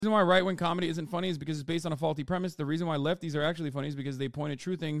The reason why right-wing comedy isn't funny is because it's based on a faulty premise. The reason why lefties are actually funny is because they point at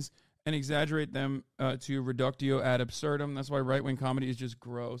true things and exaggerate them to reductio ad absurdum. That's why right-wing comedy is just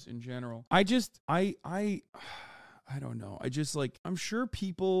gross in general. I don't know. I'm sure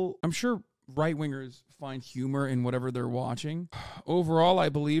right-wingers find humor in whatever they're watching. Overall, I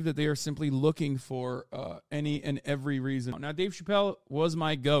believe that they are simply looking for any and every reason. Now, Dave Chappelle was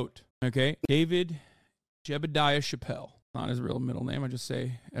my GOAT, okay? David Jebediah Chappelle. Not his real middle name. I just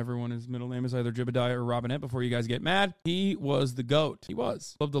say everyone's middle name is either Jebediah or Robinette before you guys get mad. He was the GOAT. He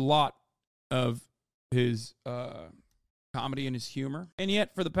was. Loved a lot of his comedy and his humor. And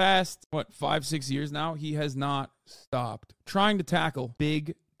yet, for the past, 5-6 years now, he has not stopped trying to tackle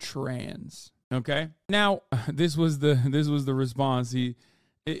big trans. Okay? Now, this was the response.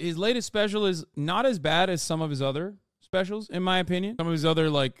 His latest special is not as bad as some of his other specials, in my opinion. Some of his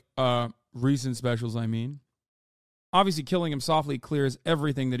other, recent specials, I mean. Obviously, Killing Him Softly clears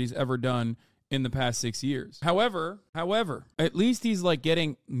everything that he's ever done in the past 6 years. However, at least he's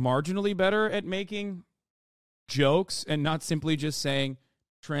getting marginally better at making jokes and not simply just saying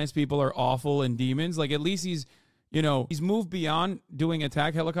trans people are awful and demons. At least he's moved beyond doing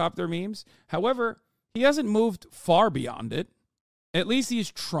attack helicopter memes. However, he hasn't moved far beyond it. At least he's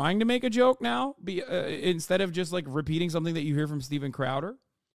trying to make a joke now instead of just repeating something that you hear from Steven Crowder.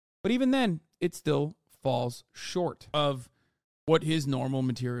 But even then, it still falls short of what his normal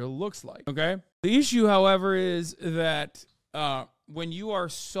material looks like, okay? The issue, however, is that when you are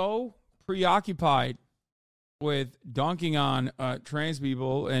so preoccupied with dunking on trans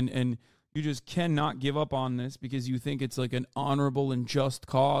people and you just cannot give up on this because you think it's an honorable and just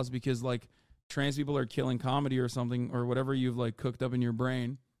cause because trans people are killing comedy or something or whatever you've cooked up in your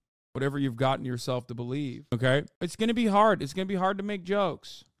brain, whatever you've gotten yourself to believe, okay? It's going to be hard. It's going to be hard to make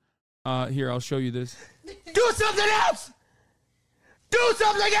jokes. Here, I'll show you this. Do something else! Do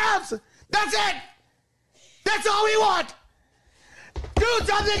something else! That's it! That's all we want! Do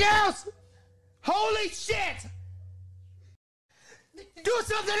something else! Holy shit! Do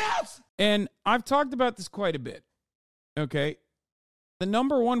something else! And I've talked about this quite a bit, okay? The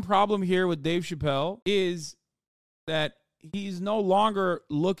number one problem here with Dave Chappelle is that he's no longer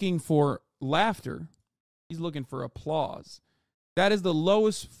looking for laughter. He's looking for applause. That is the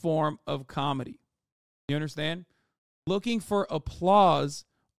lowest form of comedy. You understand? Looking for applause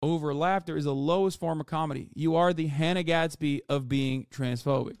over laughter is the lowest form of comedy. You are the Hannah Gadsby of being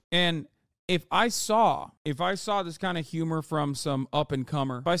transphobic. And if I saw this kind of humor from some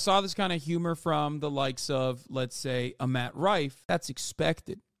up-and-comer, if I saw this kind of humor from the likes of, let's say, a Matt Rife, that's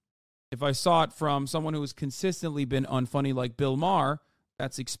expected. If I saw it from someone who has consistently been unfunny like Bill Maher,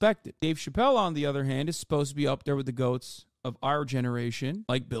 that's expected. Dave Chappelle, on the other hand, is supposed to be up there with the GOATs of our generation,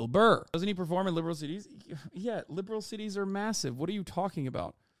 like Bill Burr. Doesn't he perform in liberal cities? Yeah, liberal cities are massive. What are you talking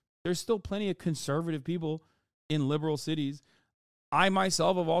about? There's still plenty of conservative people in liberal cities. I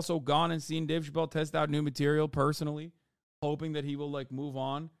myself have also gone and seen Dave Chappelle test out new material personally, hoping that he will move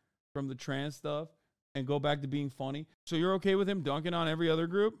on from the trans stuff and go back to being funny. So you're okay with him dunking on every other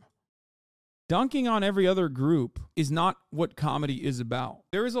group? Dunking on every other group is not what comedy is about.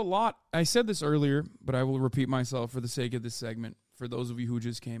 There is a lot. I said this earlier, but I will repeat myself for the sake of this segment, for those of you who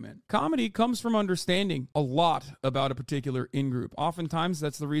just came in. Comedy comes from understanding a lot about a particular in-group. Oftentimes,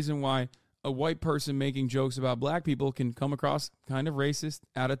 that's the reason why a white person making jokes about black people can come across kind of racist,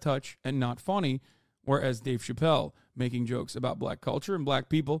 out of touch, and not funny, whereas Dave Chappelle making jokes about black culture and black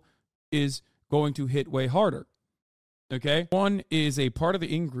people is going to hit way harder. Okay? One is a part of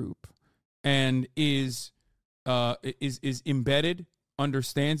the in-group and is embedded,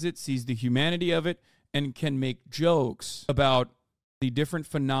 understands it, sees the humanity of it, and can make jokes about the different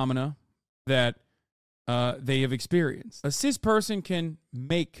phenomena that they have experienced. A cis person can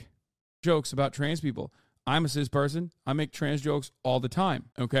make jokes about trans people. I'm a cis person. I make trans jokes all the time,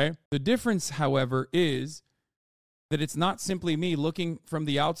 okay? The difference, however, is that it's not simply me looking from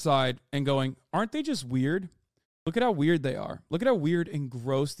the outside and going, aren't they just weird? Look at how weird they are. Look at how weird and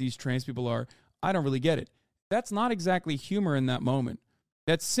gross these trans people are. I don't really get it. That's not exactly humor in that moment.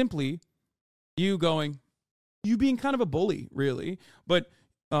 That's simply you being kind of a bully, really. But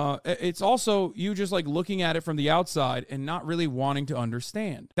it's also you just looking at it from the outside and not really wanting to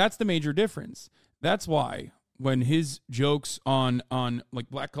understand. That's the major difference. That's why when his jokes on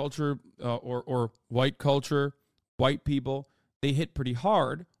black culture or white culture, white people, they hit pretty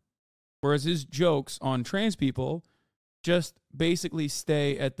hard. Whereas his jokes on trans people just basically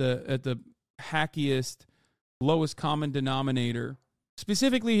stay at the hackiest, lowest common denominator.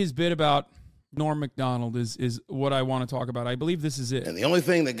 Specifically, his bit about Norm Macdonald is what I want to talk about. I believe this is it. And the only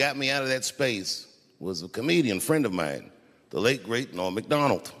thing that got me out of that space was a comedian friend of mine the late, great Norm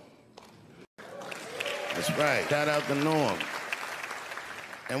Macdonald. That's right. Shout out to Norm.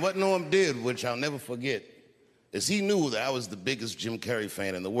 And what Norm did, which I'll never forget, is he knew that I was the biggest Jim Carrey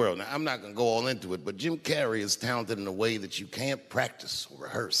fan in the world. Now, I'm not going to go all into it, but Jim Carrey is talented in a way that you can't practice or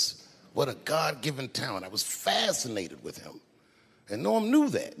rehearse. What a God-given talent. I was fascinated with him. And Norm knew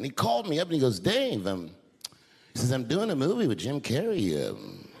that. And he called me up and he goes, Dave, he says, I'm doing a movie with Jim Carrey.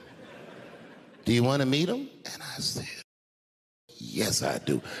 Do you want to meet him? And I said, yes, I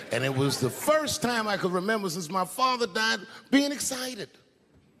do. And it was the first time I could remember since my father died being excited.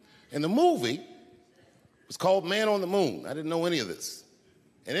 And the movie was called Man on the Moon. I didn't know any of this.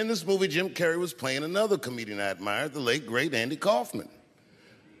 And in this movie, Jim Carrey was playing another comedian I admired, the late, great Andy Kaufman.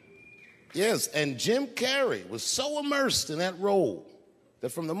 Yes, and Jim Carrey was so immersed in that role that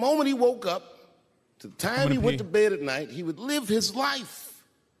from the moment he woke up to the time he went to bed at night, he would live his life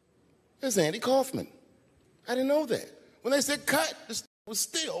as Andy Kaufman. I didn't know that. When they said cut, this was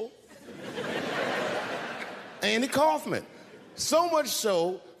still Andy Kaufman. So much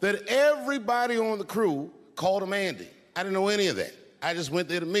so that everybody on the crew called him Andy. I didn't know any of that. I just went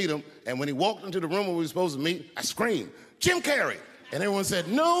there to meet him, and when he walked into the room where we were supposed to meet, I screamed, Jim Carrey! And everyone said,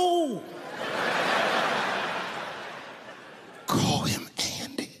 no! Call him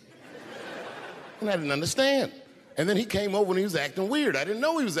Andy. And I didn't understand. And then he came over and he was acting weird. I didn't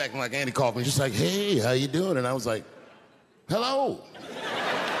know he was acting like Andy Kaufman. Just like, hey, how you doing? And I was like, hello.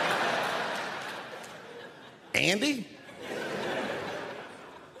 Andy?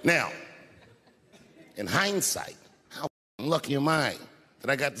 Now, in hindsight, how lucky am I that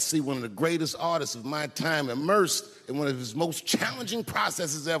I got to see one of the greatest artists of my time immersed in one of his most challenging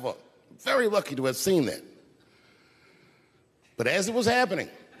processes ever. Very lucky to have seen that. But as it was happening,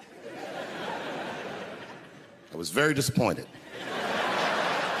 I was very disappointed.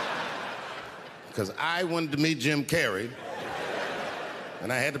 Because I wanted to meet Jim Carrey,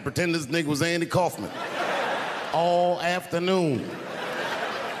 and I had to pretend this nigga was Andy Kaufman all afternoon.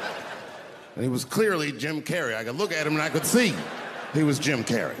 And he was clearly Jim Carrey. I could look at him and I could see he was Jim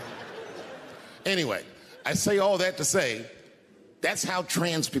Carrey. Anyway, I say all that to say, that's how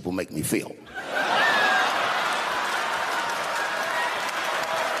trans people make me feel.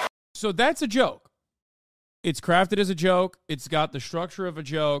 So that's a joke. It's crafted as a joke. It's got the structure of a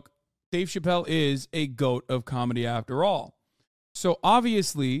joke. Dave Chappelle is a goat of comedy after all. So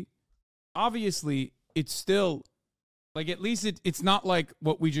obviously, it's still, like, at least it's not like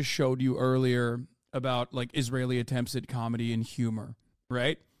what we just showed you earlier about, like, Israeli attempts at comedy and humor,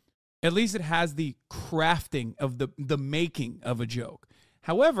 right? At least it has the crafting of the making of a joke.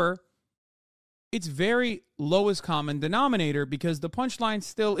 However, it's very lowest common denominator because the punchline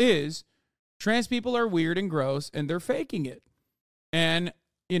still is trans people are weird and gross and they're faking it. And,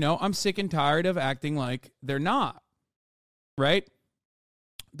 you know, I'm sick and tired of acting like they're not, right?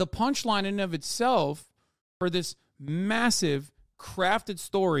 The punchline in and of itself for this massive crafted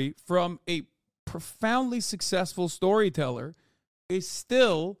story from a profoundly successful storyteller is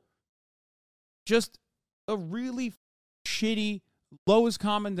still just a really shitty lowest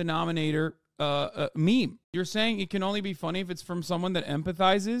common denominator meme. You're saying it can only be funny if it's from someone that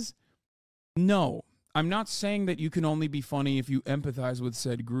empathizes? No, I'm not saying that you can only be funny if you empathize with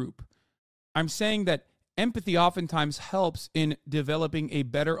said group. I'm saying that empathy oftentimes helps in developing a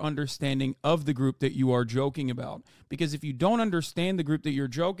better understanding of the group that you are joking about. Because if you don't understand the group that you're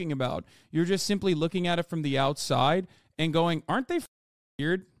joking about, you're just simply looking at it from the outside and going, aren't they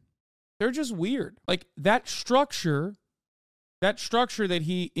weird? They're just weird. Like that structure that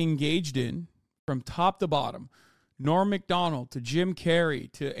he engaged in from top to bottom, Norm Macdonald to Jim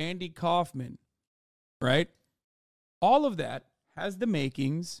Carrey to Andy Kaufman, right? All of that has the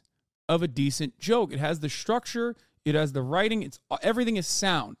makings of a decent joke. It has the structure, it has the writing, everything is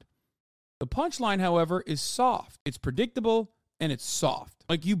sound. The punchline, however, is soft. It's predictable and it's soft.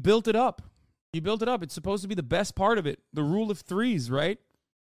 Like you built it up. You built it up. It's supposed to be the best part of it. The rule of threes, right?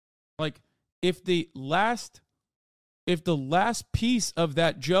 Like if the last piece of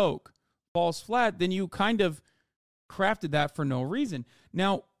that joke falls flat, then you kind of crafted that for no reason.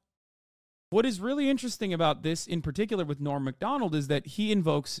 Now, what is really interesting about this in particular with Norm Macdonald is that he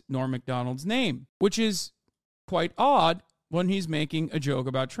invokes Norm Macdonald's name, which is quite odd when he's making a joke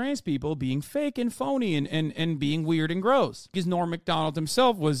about trans people being fake and phony and being weird and gross. Because Norm Macdonald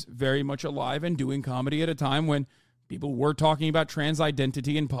himself was very much alive and doing comedy at a time when people were talking about trans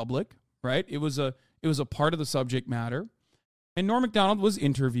identity in public, right? It was a part of the subject matter. And Norm Macdonald was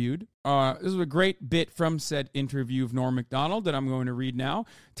interviewed. This is a great bit from said interview of Norm Macdonald that I'm going to read now.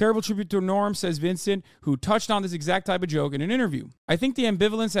 Terrible tribute to Norm, says Vincent, who touched on this exact type of joke in an interview. I think the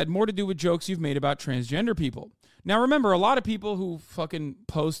ambivalence had more to do with jokes you've made about transgender people. Now, remember, a lot of people who fucking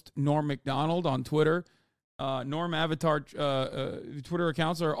post Norm Macdonald on Twitter, Norm Avatar Twitter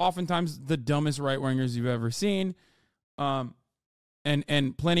accounts are oftentimes the dumbest right-wingers you've ever seen.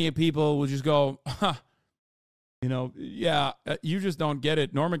 And plenty of people will just go, you just don't get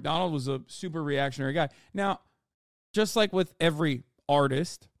it. Norm Macdonald was a super reactionary guy. Now, just like with every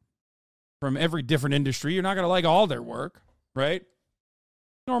artist from every different industry, you're not going to like all their work, right?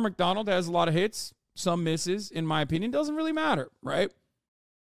 Norm Macdonald has a lot of hits, some misses, in my opinion. Doesn't really matter, right?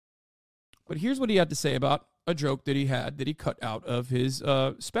 But here's what he had to say about a joke that he cut out of his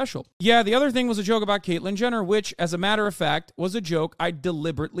special. Yeah, the other thing was a joke about Caitlyn Jenner, which, as a matter of fact, was a joke I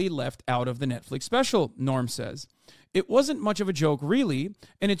deliberately left out of the Netflix special, Norm says. It wasn't much of a joke, really,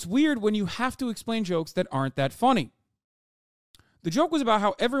 and it's weird when you have to explain jokes that aren't that funny. The joke was about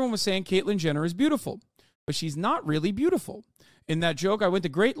how everyone was saying Caitlyn Jenner is beautiful, but she's not really beautiful. In that joke, I went to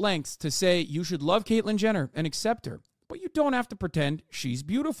great lengths to say you should love Caitlyn Jenner and accept her, but you don't have to pretend she's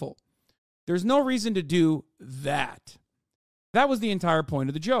beautiful. There's no reason to do that. That was the entire point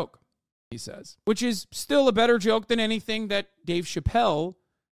of the joke, he says, which is still a better joke than anything that Dave Chappelle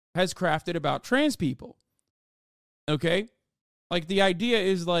has crafted about trans people. Okay? Like, the idea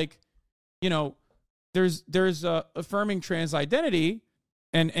is like, there's affirming trans identity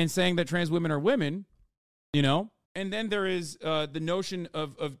and saying that trans women are women, and then there is the notion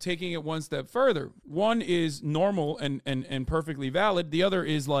of taking it one step further. One is normal and perfectly valid. The other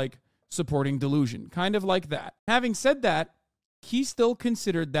is like supporting delusion, kind of like that. Having said that, he still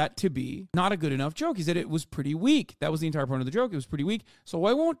considered that to be not a good enough joke. He said it was pretty weak. That was the entire point of the joke. It was pretty weak. So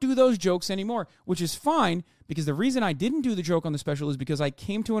I won't do those jokes anymore, which is fine, because the reason I didn't do the joke on the special is because I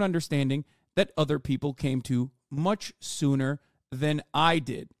came to an understanding that other people came to much sooner than I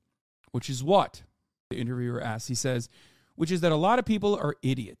did, which is what the interviewer asks. He says, which is that a lot of people are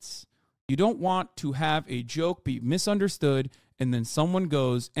idiots. You don't want to have a joke be misunderstood and then someone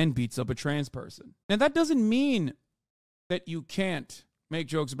goes and beats up a trans person. Now, that doesn't mean that you can't make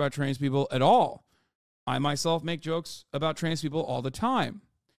jokes about trans people at all. I myself make jokes about trans people all the time.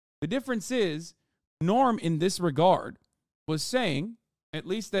 The difference is, Norm in this regard was saying, at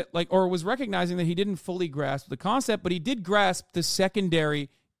least that, or was recognizing that he didn't fully grasp the concept, but he did grasp the secondary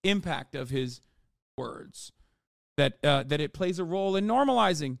impact of his words, that it plays a role in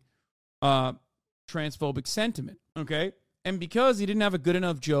normalizing transphobic sentiment, okay? And because he didn't have a good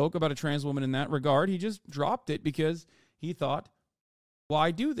enough joke about a trans woman in that regard, he just dropped it because he thought,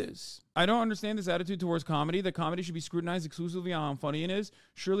 why do this? I don't understand this attitude towards comedy, that comedy should be scrutinized exclusively on how funny it is.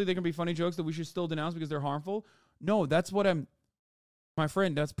 Surely there can be funny jokes that we should still denounce because they're harmful. No, my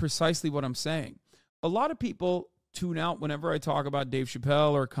friend, that's precisely what I'm saying. A lot of people tune out whenever I talk about Dave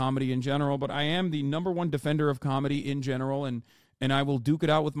Chappelle or comedy in general, but I am the number one defender of comedy in general, and I will duke it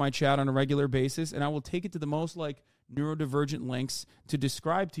out with my chat on a regular basis, and I will take it to the most neurodivergent lengths to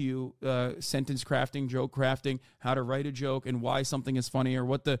describe to you sentence crafting, joke crafting, how to write a joke, and why something is funny, or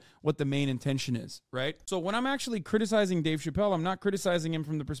what the main intention is, right? So when I'm actually criticizing Dave Chappelle, I'm not criticizing him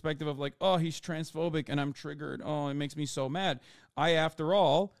from the perspective of oh, he's transphobic and I'm triggered. Oh, it makes me so mad. I, after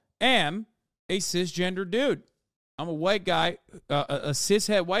all, am a cisgender dude. I'm a white guy, a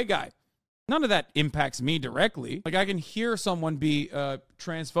cishet white guy. None of that impacts me directly. I can hear someone be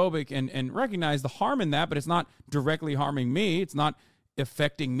transphobic and recognize the harm in that, but it's not directly harming me. It's not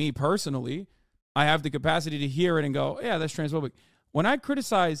affecting me personally. I have the capacity to hear it and go, yeah, that's transphobic. When I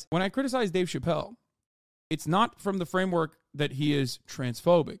criticize Dave Chappelle, it's not from the framework that he is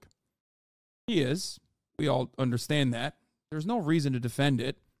transphobic. He is. We all understand that. There's no reason to defend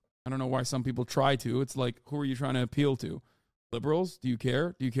it. I don't know why some people try to. It's like, who are you trying to appeal to? Liberals? Do you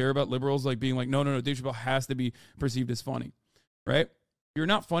care? Do you care about liberals being no, Dave Chappelle has to be perceived as funny, right? You're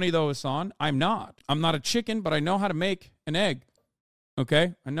not funny though, Hassan. I'm not. I'm not a chicken, but I know how to make an egg,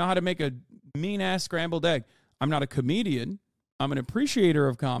 okay? I know how to make a mean-ass scrambled egg. I'm not a comedian. I'm an appreciator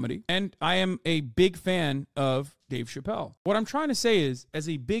of comedy, and I am a big fan of Dave Chappelle. What I'm trying to say is, as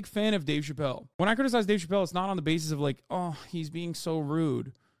a big fan of Dave Chappelle, when I criticize Dave Chappelle, it's not on the basis of oh, he's being so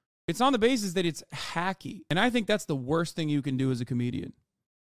rude. It's on the basis that it's hacky. And I think that's the worst thing you can do as a comedian.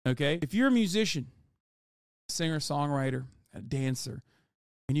 Okay? If you're a musician, singer, songwriter, a dancer,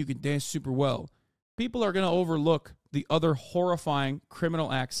 and you can dance super well, people are going to overlook the other horrifying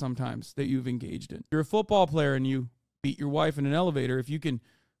criminal acts sometimes that you've engaged in. If you're a football player and you beat your wife in an elevator, if you can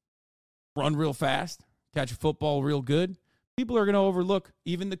run real fast, catch a football real good, people are going to overlook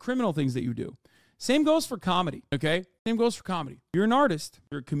even the criminal things that you do. Same goes for comedy, okay? Same goes for comedy. You're an artist.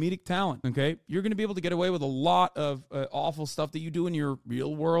 You're a comedic talent, okay? You're going to be able to get away with a lot of awful stuff that you do in your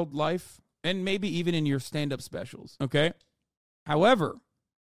real world life and maybe even in your stand-up specials, okay? However,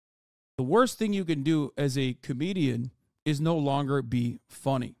 The worst thing you can do as a comedian is no longer be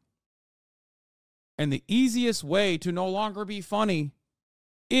funny. And the easiest way to no longer be funny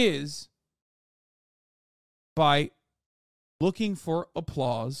is by looking for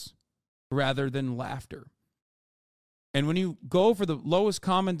applause rather than laughter. And when you go for the lowest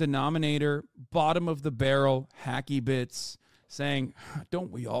common denominator, bottom of the barrel, hacky bits, saying, don't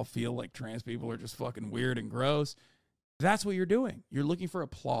we all feel like trans people are just fucking weird and gross? That's what you're doing. You're looking for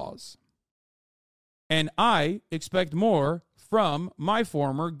applause. And I expect more from my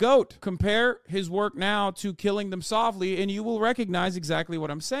former GOAT. Compare his work now to Killing Them Softly, and you will recognize exactly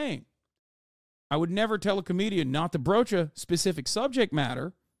what I'm saying. I would never tell a comedian not to broach a specific subject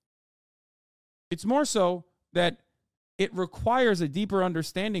matter. It's more so that it requires a deeper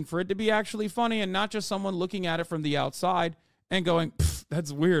understanding for it to be actually funny and not just someone looking at it from the outside and going,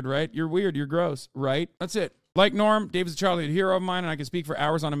 that's weird, right? You're weird, you're gross, right? That's it. Like Norm, Dave is a childhood hero of mine, and I can speak for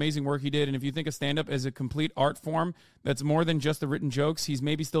hours on amazing work he did. And if you think of stand-up as a complete art form that's more than just the written jokes, he's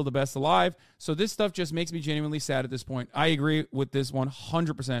maybe still the best alive. So this stuff just makes me genuinely sad at this point. I agree with this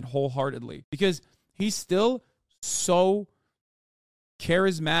 100% wholeheartedly because he's still so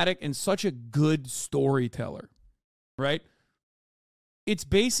charismatic and such a good storyteller, right? It's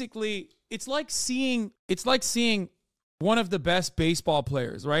basically, it's like seeing one of the best baseball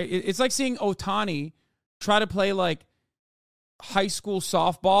players, right? It's like seeing Ohtani try to play like high school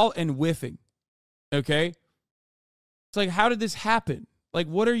softball and whiffing, okay? It's like, how did this happen? Like,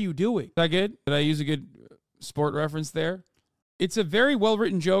 what are you doing? Is that good? Did I use a good sport reference there? It's a very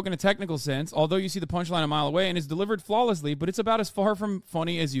well-written joke in a technical sense, although you see the punchline a mile away, and it's delivered flawlessly, but it's about as far from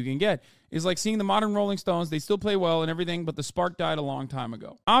funny as you can get. It's like seeing the modern Rolling Stones. They still play well and everything, but the spark died a long time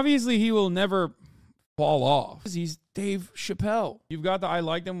ago. Obviously, he will never fall off. He's Dave Chappelle. You've got the I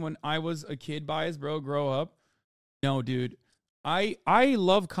liked him when I was a kid bias, bro. Grow up. No, dude. I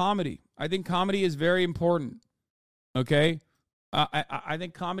love comedy. I think comedy is very important. Okay? I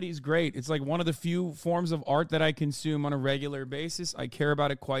think comedy is great. It's like one of the few forms of art that I consume on a regular basis. I care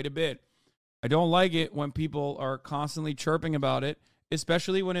about it quite a bit. I don't like it when people are constantly chirping about it,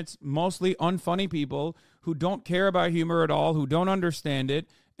 especially when it's mostly unfunny people who don't care about humor at all, who don't understand it,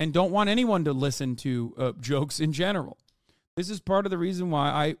 and don't want anyone to listen to jokes in general. This is part of the reason why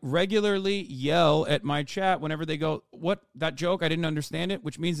I regularly yell at my chat whenever they go, what, that joke, I didn't understand it,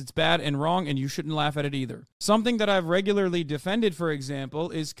 which means it's bad and wrong, and you shouldn't laugh at it either. Something that I've regularly defended, for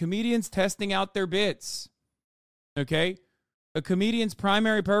example, is comedians testing out their bits. Okay? A comedian's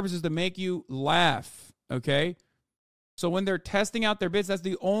primary purpose is to make you laugh. Okay? So when they're testing out their bits, that's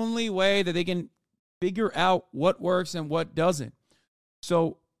the only way that they can figure out what works and what doesn't.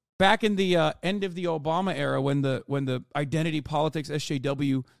 So back in the end of the Obama era, when the identity politics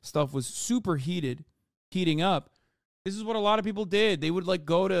SJW stuff was super heating up, this is what a lot of people did. They would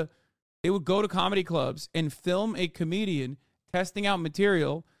go to comedy clubs and film a comedian testing out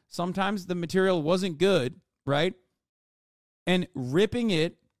material. Sometimes the material wasn't good, right? And ripping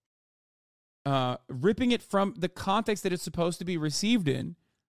it from the context that it's supposed to be received in,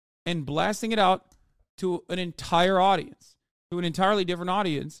 and blasting it out to an entire audience, to an entirely different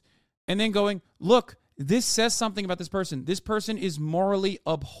audience. And then going, look, this says something about this person. This person is morally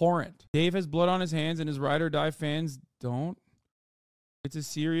abhorrent. Dave has blood on his hands and his ride or die fans don't. It's a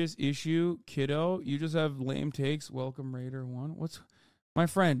serious issue, kiddo. You just have lame takes. Welcome, Raider 1. What's my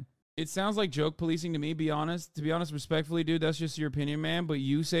friend? It sounds like joke policing to me, be honest. To be honest, respectfully, dude, that's just your opinion, man. But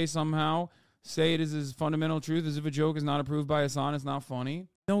you say it is as fundamental truth as if a joke is not approved by Hassan, it's not funny.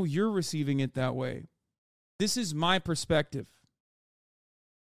 No, you're receiving it that way. This is my perspective.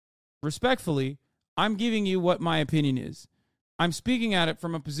 Respectfully, I'm giving you what my opinion is. I'm speaking at it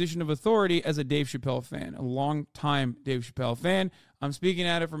from a position of authority as a Dave Chappelle fan, a long-time Dave Chappelle fan. I'm speaking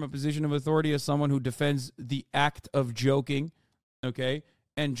at it from a position of authority as someone who defends the act of joking, okay,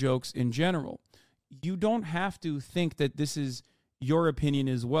 and jokes in general. You don't have to think that this is your opinion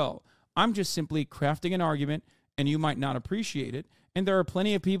as well. I'm just simply crafting an argument, and you might not appreciate it. And there are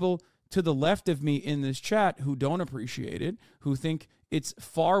plenty of people to the left of me in this chat who don't appreciate it, who think it's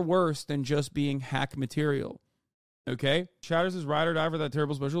far worse than just being hack material. Okay? Chatters is ride or die for that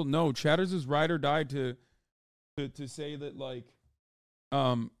terrible special. No, Chatters is ride or die to say that, like,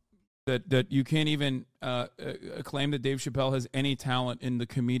 that you can't even claim that Dave Chappelle has any talent in the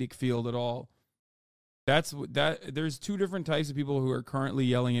comedic field at all. There's two different types of people who are currently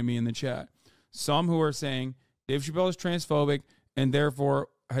yelling at me in the chat. Some who are saying Dave Chappelle is transphobic and therefore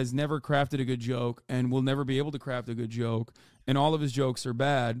has never crafted a good joke and will never be able to craft a good joke, and all of his jokes are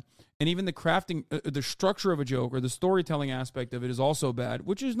bad. And even the crafting, the structure of a joke or the storytelling aspect of it is also bad,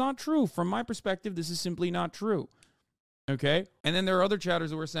 which is not true. From my perspective, this is simply not true. Okay? And then there are other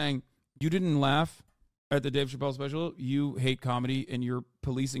chatters who are saying You didn't laugh at the Dave Chappelle special. You hate comedy and you're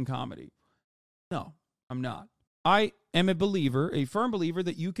policing comedy. No, I'm not. I am a believer, a firm believer,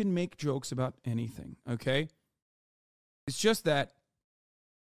 that you can make jokes about anything, okay? It's just that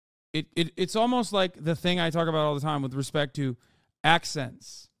it's almost like the thing I talk about all the time with respect to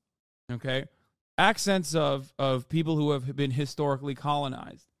accents, okay? Accents of people who have been historically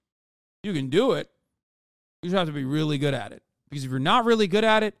colonized. You can do it. You just have to be really good at it. Because if you're not really good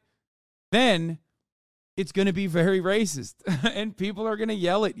at it, then it's going to be very racist. And people are going to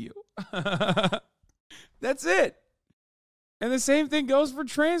yell at you. That's it. And the same thing goes for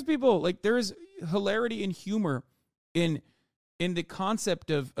trans people. Like, there is hilarity and humor in the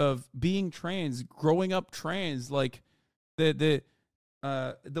concept of being trans, growing up trans, like the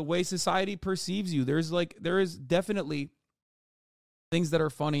way society perceives you. There is definitely things that are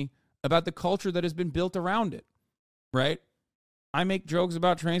funny about the culture that has been built around it, right? I make jokes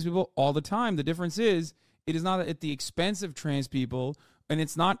about trans people all the time. The difference is it is not at the expense of trans people, and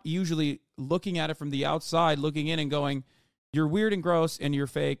it's not usually looking at it from the outside, looking in and going, you're weird and gross and you're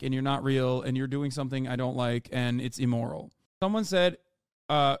fake and you're not real and you're doing something I don't like and it's immoral. Someone said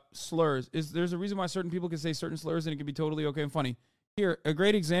slurs. There's a reason why certain people can say certain slurs and it can be totally okay and funny. Here, a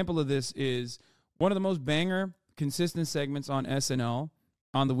great example of this is one of the most banger consistent segments on SNL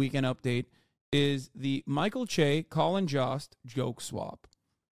on the Weekend Update is the Michael Che, Colin Jost joke swap.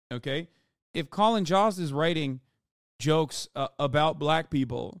 Okay? If Colin Jost is writing jokes about black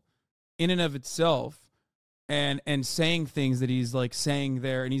people in and of itself and saying things that he's like saying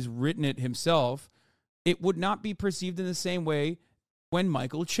there and he's written it himself, it would not be perceived in the same way when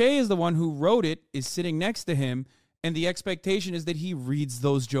Michael Che is the one who wrote it, is sitting next to him, and the expectation is that he reads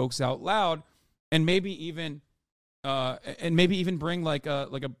those jokes out loud and maybe even bring like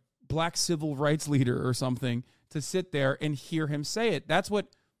a black civil rights leader or something to sit there and hear him say it. That's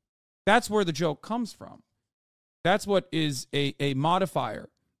where the joke comes from. That's what is a modifier.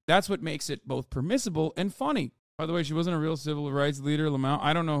 That's what makes it both permissible and funny. By the way, she wasn't a real civil rights leader, Lamont.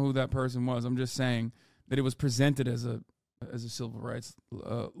 I don't know who that person was. I'm just saying that it was presented as a civil rights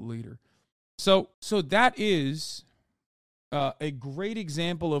leader. So that is a great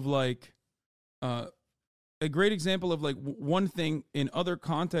example of one thing in other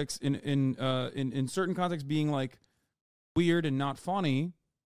contexts, in certain contexts being like weird and not funny,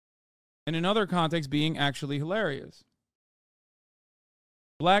 and in other contexts being actually hilarious.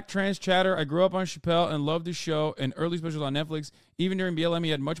 Black trans chatter. I grew up on Chappelle and loved his show and early specials on Netflix. Even during BLM, he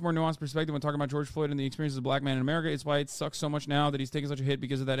had much more nuanced perspective when talking about George Floyd and the experience as a black man in America. It's why it sucks so much now that he's taking such a hit,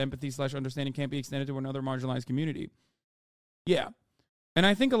 because of that empathy/understanding can't be extended to another marginalized community. Yeah. And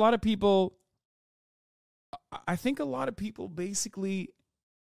I think a lot of people basically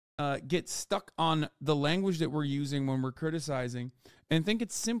get stuck on the language that we're using when we're criticizing and think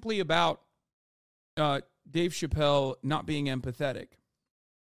it's simply about Dave Chappelle not being empathetic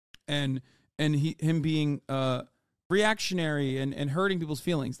and him being reactionary and hurting people's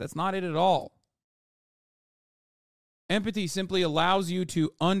feelings. That's not it at all. Empathy simply allows you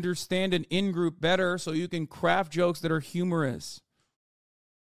to understand an in-group better so you can craft jokes that are humorous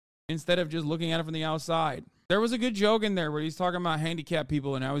instead of just looking at it from the outside. There was a good joke in there where he's talking about handicapped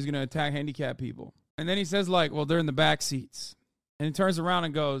people and how he's going to attack handicapped people. And then he says, like, well, they're in the back seats. And he turns around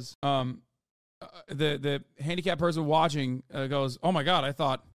and goes, the handicapped person watching goes, oh my God, I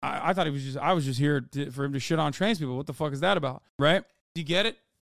thought I was just here for him to shit on trans people. What the fuck is that about? Right? Do you get it?